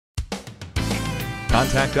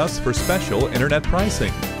Contact us for special internet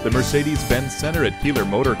pricing. The Mercedes-Benz Center at Keeler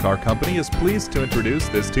Motor Car Company is pleased to introduce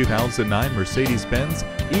this 2009 Mercedes-Benz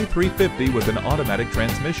E350 with an automatic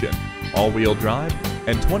transmission, all-wheel drive,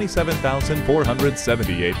 and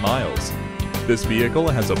 27,478 miles. This vehicle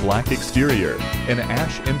has a black exterior, an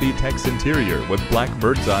ash MB-Tex interior with black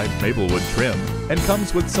bird's eye maplewood trim, and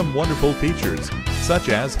comes with some wonderful features such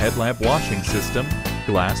as headlamp washing system,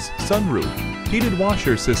 glass sunroof, heated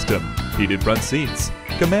washer system, heated front seats,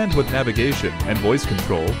 command with navigation and voice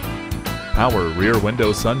control, power rear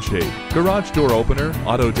window sunshade, garage door opener,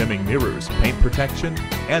 auto-dimming mirrors, paint protection,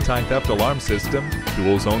 anti-theft alarm system,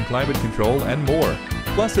 dual zone climate control, and more.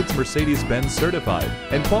 Plus, it's Mercedes-Benz certified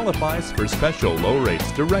and qualifies for special low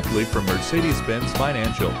rates directly from Mercedes-Benz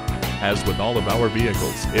Financial. As with all of our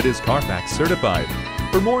vehicles, it is Carfax certified.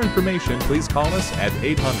 For more information, please call us at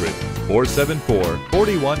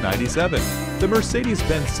 800-474-4197. The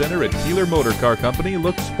Mercedes-Benz Center at Keeler Motor Car Company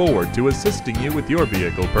looks forward to assisting you with your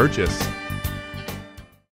vehicle purchase.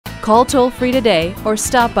 Call toll-free today or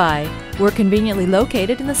stop by. We're conveniently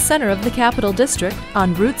located in the center of the Capital District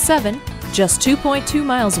on Route 7, just 2.2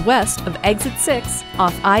 miles west of Exit 6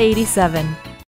 off I-87.